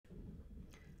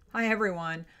Hi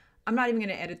everyone. I'm not even going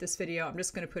to edit this video. I'm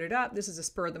just going to put it up. This is a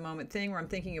spur of the moment thing where I'm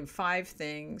thinking of 5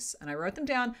 things, and I wrote them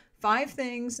down. 5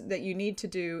 things that you need to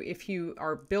do if you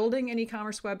are building an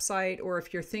e-commerce website, or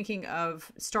if you're thinking of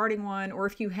starting one, or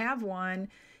if you have one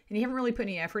and you haven't really put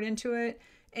any effort into it.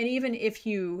 And even if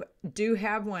you do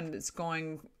have one that's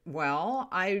going well,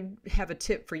 I have a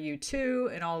tip for you too,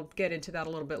 and I'll get into that a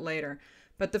little bit later.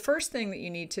 But the first thing that you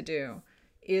need to do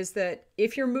is that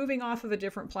if you're moving off of a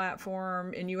different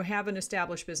platform and you have an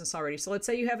established business already, so let's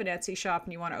say you have an Etsy shop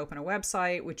and you want to open a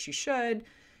website, which you should,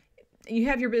 you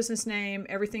have your business name,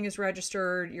 everything is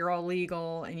registered, you're all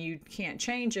legal, and you can't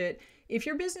change it. If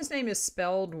your business name is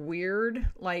spelled weird,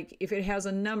 like if it has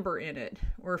a number in it,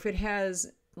 or if it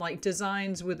has like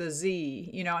designs with a Z,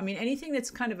 anything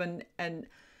that's kind of an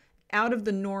out of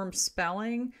the norm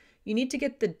spelling, you need to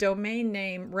get the domain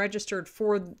name registered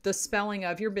for the spelling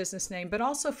of your business name, but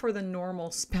also for the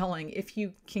normal spelling if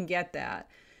you can get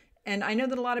that. And I know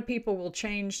that a lot of people will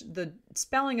change the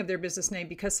spelling of their business name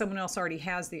because someone else already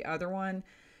has the other one.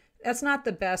 That's not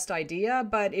the best idea,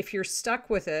 but if you're stuck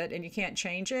with it and you can't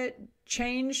change it,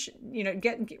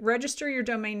 register your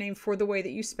domain name for the way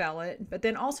that you spell it, but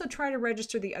then also try to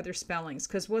register the other spellings,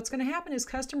 because what's going to happen is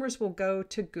customers will go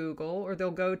to Google or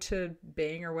they'll go to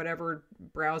Bing or whatever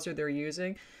browser they're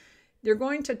using. They're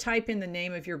going to type in the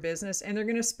name of your business and they're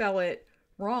going to spell it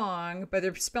wrong, but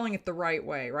they're spelling it the right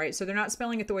way, right? So they're not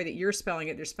spelling it the way that you're spelling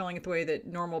it. They're spelling it the way that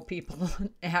normal people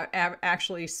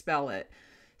actually spell it.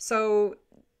 So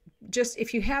just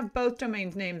if you have both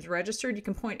domain names registered, you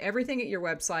can point everything at your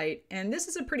website. And this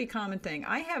is a pretty common thing.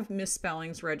 I have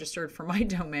misspellings registered for my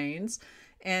domains,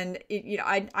 and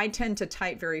I tend to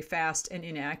type very fast and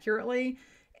inaccurately.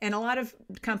 And a lot of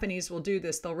companies will do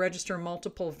this. They'll register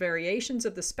multiple variations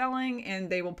of the spelling, and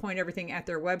they will point everything at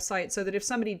their website so that if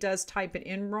somebody does type it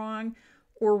in wrong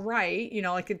or right,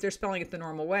 like if they're spelling it the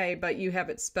normal way, but you have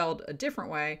it spelled a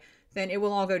different way, then it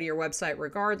will all go to your website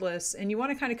regardless. And you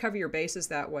want to kind of cover your bases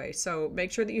that way. So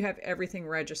make sure that you have everything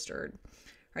registered. All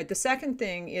right. The second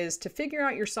thing is to figure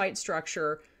out your site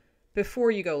structure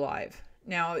before you go live.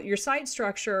 Now, your site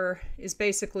structure is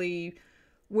basically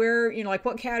where, like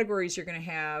what categories you're going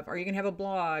to have. Are you going to have a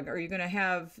blog? Are you going to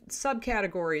have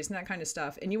subcategories and that kind of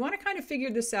stuff? And you want to kind of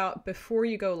figure this out before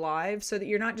you go live so that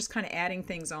you're not just kind of adding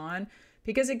things on,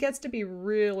 because it gets to be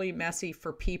really messy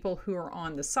for people who are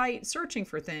on the site searching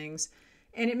for things.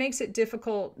 And it makes it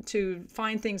difficult to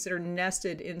find things that are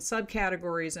nested in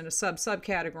subcategories and a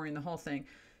subcategory and the whole thing.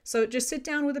 So just sit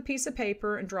down with a piece of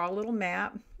paper and draw a little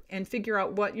map and figure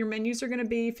out what your menus are going to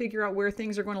be, figure out where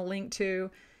things are going to link to,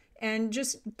 and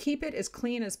just keep it as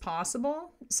clean as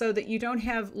possible so that you don't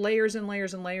have layers and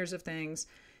layers and layers of things.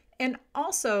 And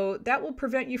also, that will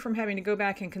prevent you from having to go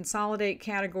back and consolidate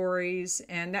categories,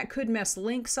 and that could mess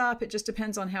links up. It just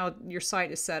depends on how your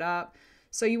site is set up.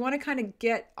 So you want to kind of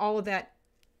get all of that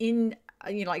in,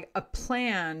 like a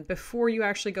plan before you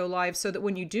actually go live, so that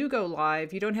when you do go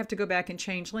live, you don't have to go back and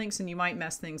change links, and you might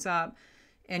mess things up,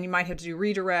 and you might have to do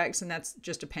redirects, and that's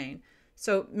just a pain.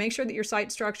 So make sure that your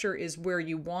site structure is where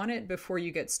you want it before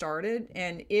you get started.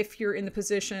 And if you're in the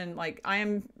position, like I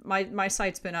am, my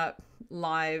site's been up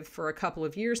live for a couple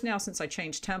of years now since I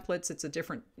changed templates. It's a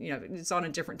different, it's on a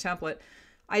different template.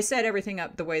 I set everything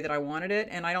up the way that I wanted it,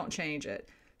 and I don't change it.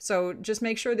 So just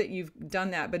make sure that you've done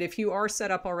that. But if you are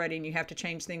set up already and you have to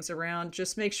change things around,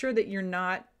 just make sure that you're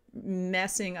not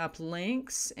messing up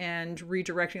links and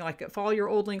redirecting. Like if all your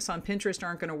old links on Pinterest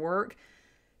aren't going to work,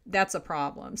 that's a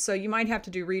problem. So you might have to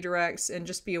do redirects and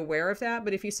just be aware of that.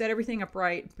 But if you set everything up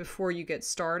right before you get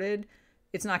started,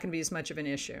 it's not going to be as much of an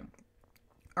issue.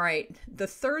 All right. The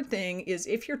third thing is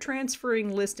if you're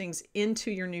transferring listings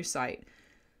into your new site,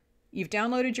 you've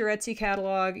downloaded your Etsy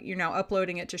catalog, you're now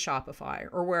uploading it to Shopify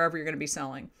or wherever you're going to be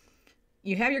selling.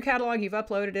 You have your catalog, you've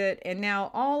uploaded it, and now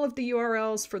all of the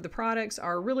URLs for the products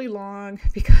are really long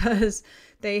because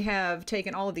they have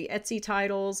taken all of the Etsy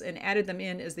titles and added them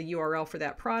in as the URL for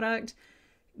that product.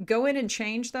 Go in and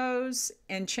change those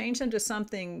and change them to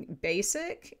something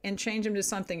basic and change them to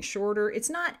something shorter.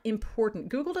 It's not important.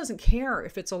 Google doesn't care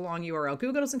if it's a long URL.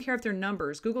 Google doesn't care if they're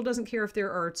numbers. Google doesn't care if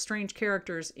there are strange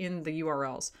characters in the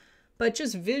URLs. But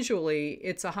just visually,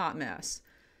 it's a hot mess.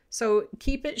 So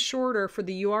keep it shorter for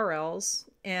the URLs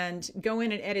and go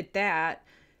in and edit that.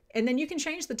 And then you can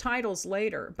change the titles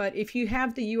later. But if you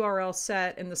have the URL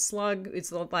set and the slug is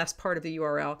the last part of the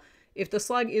URL, if the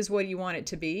slug is what you want it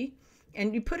to be,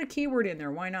 and you put a keyword in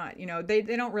there, why not? They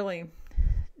don't really,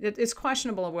 it's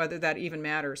questionable whether that even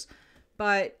matters.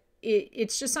 But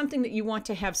it's just something that you want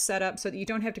to have set up so that you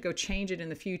don't have to go change it in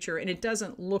the future, and it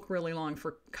doesn't look really long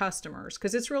for customers,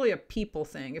 because it's really a people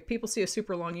thing. If people see a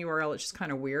super long URL, it's just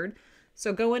kind of weird.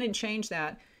 So go in and change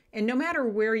that. And no matter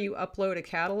where you upload a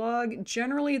catalog,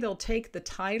 generally they'll take the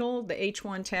title, the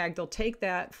H1 tag, they'll take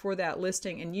that for that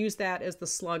listing and use that as the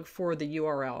slug for the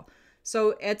URL.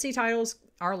 So Etsy titles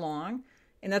are long,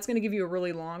 and that's going to give you a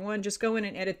really long one. Just go in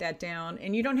and edit that down.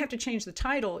 And you don't have to change the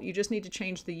title, you just need to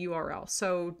change the URL.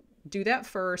 So do that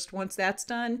first. Once that's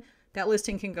done, that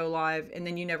listing can go live, and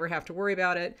then you never have to worry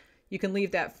about it. You can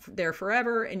leave that there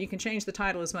forever, and you can change the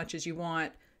title as much as you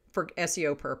want for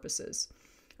SEO purposes.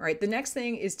 All right, the next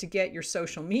thing is to get your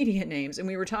social media names. And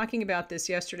we were talking about this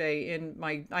yesterday in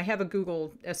I have a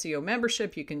Google SEO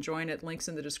membership. You can join it, links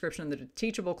in the description of the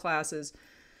teachable classes.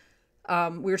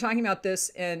 We were talking about this,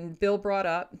 and Bill brought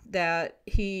up that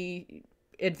he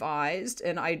advised,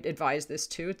 and I advise this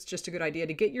too, it's just a good idea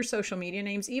to get your social media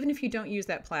names, even if you don't use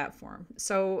that platform.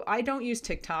 So I don't use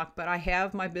TikTok, but I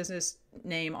have my business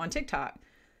name on TikTok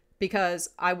because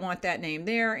I want that name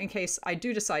there in case I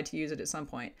do decide to use it at some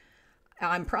point.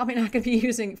 I'm probably not going to be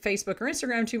using Facebook or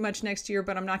Instagram too much next year,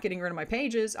 but I'm not getting rid of my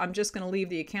pages. I'm just going to leave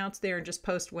the accounts there and just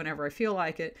post whenever I feel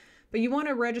like it. But you want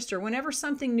to register whenever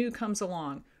something new comes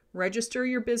along. Register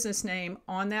your business name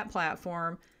on that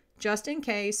platform just in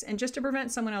case, and just to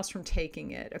prevent someone else from taking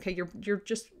it. Okay, you're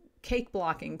just cake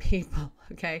blocking people.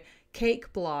 Okay,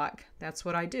 cake block. That's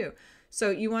what I do. So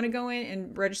you want to go in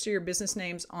and register your business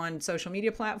names on social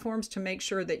media platforms to make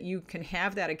sure that you can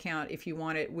have that account if you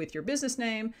want it with your business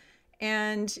name.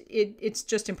 And it's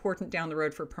just important down the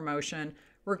road for promotion,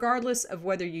 regardless of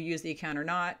whether you use the account or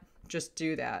not. Just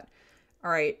do that.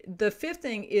 All right. The fifth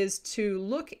thing is to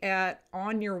look at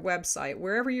on your website,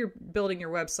 wherever you're building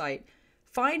your website,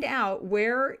 find out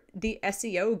where the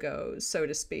SEO goes, so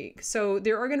to speak. So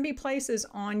there are going to be places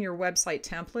on your website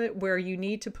template where you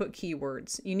need to put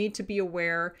keywords. You need to be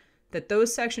aware that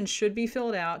those sections should be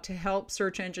filled out to help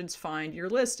search engines find your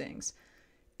listings.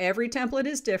 Every template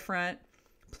is different.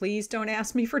 Please don't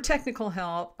ask me for technical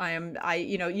help.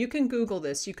 You can Google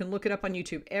this. You can look it up on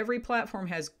YouTube. Every platform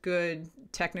has good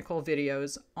technical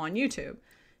videos on YouTube,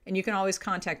 and you can always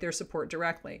contact their support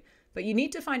directly. But you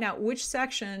need to find out which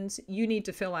sections you need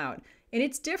to fill out. And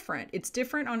it's different. It's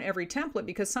different on every template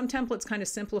because some templates kind of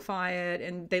simplify it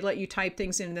and they let you type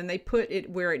things in and then they put it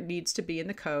where it needs to be in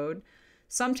the code.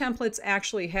 Some templates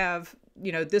actually have,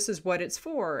 this is what it's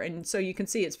for. And so you can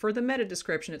see it's for the meta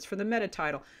description, it's for the meta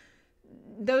title.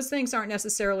 Those things aren't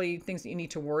necessarily things that you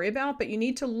need to worry about, but you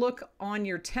need to look on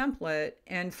your template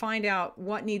and find out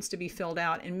what needs to be filled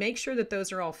out and make sure that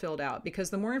those are all filled out, because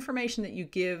the more information that you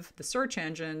give the search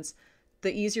engines,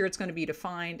 the easier it's going to be to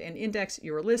find and index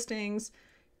your listings.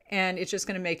 And it's just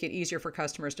going to make it easier for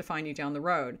customers to find you down the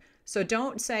road. So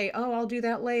don't say, oh, I'll do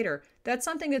that later. That's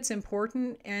something that's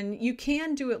important, and you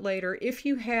can do it later if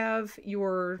you have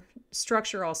your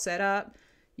structure all set up.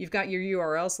 You've got your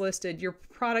URLs listed, your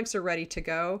products are ready to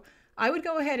go. I would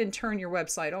go ahead and turn your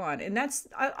website on. And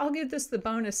I'll give this the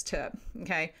bonus tip,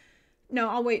 okay? No,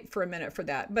 I'll wait for a minute for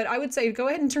that. But I would say go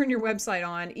ahead and turn your website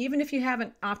on, even if you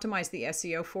haven't optimized the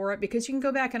SEO for it, because you can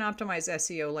go back and optimize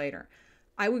SEO later.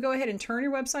 I would go ahead and turn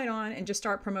your website on and just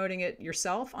start promoting it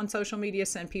yourself on social media,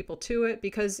 send people to it,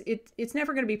 because it's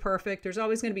never going to be perfect. There's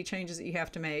always going to be changes that you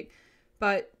have to make.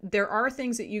 But there are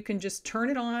things that you can just turn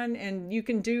it on, and you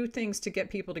can do things to get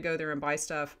people to go there and buy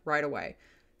stuff right away.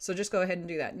 So just go ahead and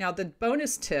do that. Now, the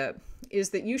bonus tip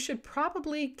is that you should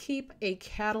probably keep a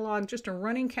catalog, just a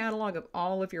running catalog of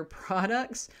all of your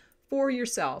products for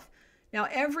yourself. Now,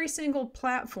 every single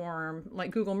platform like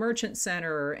Google Merchant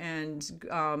Center and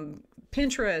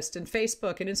Pinterest and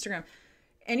Facebook and Instagram,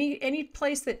 any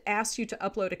place that asks you to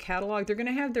upload a catalog, they're going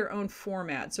to have their own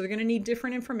format. So they're going to need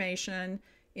different information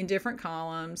in different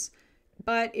columns.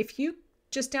 But if you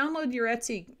just download your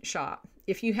Etsy shop,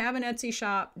 if you have an Etsy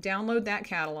shop, download that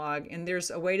catalog, and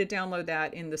there's a way to download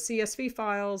that in the CSV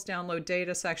files, download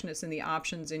data section. It's in the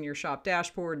options in your shop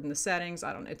dashboard, in the settings.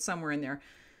 I don't know, it's somewhere in there.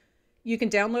 You can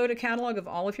download a catalog of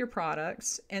all of your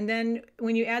products, and then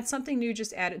when you add something new,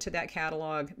 just add it to that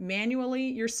catalog manually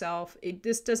yourself.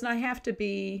 This does not have to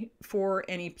be for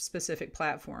any specific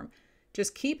platform.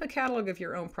 Just keep a catalog of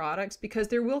your own products, because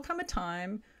there will come a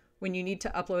time when you need to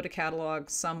upload a catalog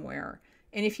somewhere.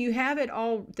 And if you have it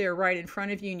all there right in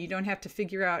front of you and you don't have to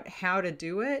figure out how to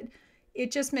do it, it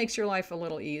just makes your life a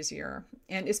little easier.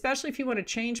 And especially if you want to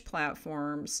change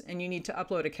platforms and you need to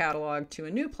upload a catalog to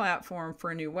a new platform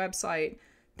for a new website,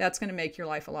 that's going to make your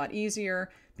life a lot easier,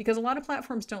 because a lot of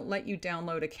platforms don't let you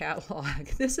download a catalog.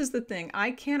 This is the thing.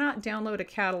 I cannot download a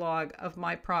catalog of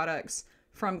my products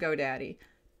from GoDaddy.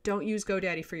 Don't use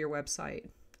GoDaddy for your website.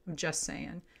 I'm just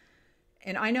saying.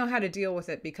 And I know how to deal with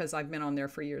it because I've been on there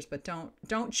for years, but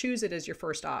don't choose it as your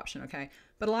first option, okay?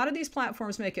 But a lot of these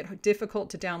platforms make it difficult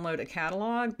to download a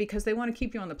catalog because they want to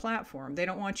keep you on the platform. They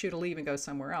don't want you to leave and go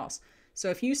somewhere else. So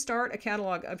if you start a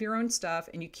catalog of your own stuff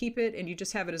and you keep it and you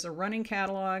just have it as a running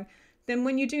catalog, then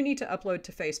when you do need to upload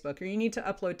to Facebook or you need to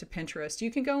upload to Pinterest, you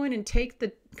can go in and take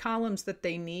the columns that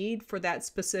they need for that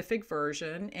specific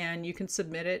version and you can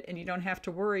submit it, and you don't have to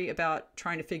worry about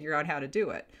trying to figure out how to do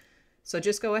it. So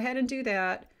just go ahead and do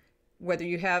that. Whether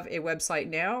you have a website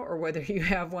now or whether you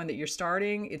have one that you're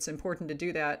starting, it's important to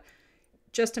do that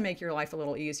just to make your life a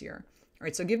little easier. All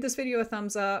right, so give this video a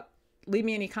thumbs up, leave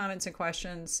me any comments and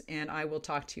questions, and I will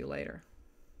talk to you later.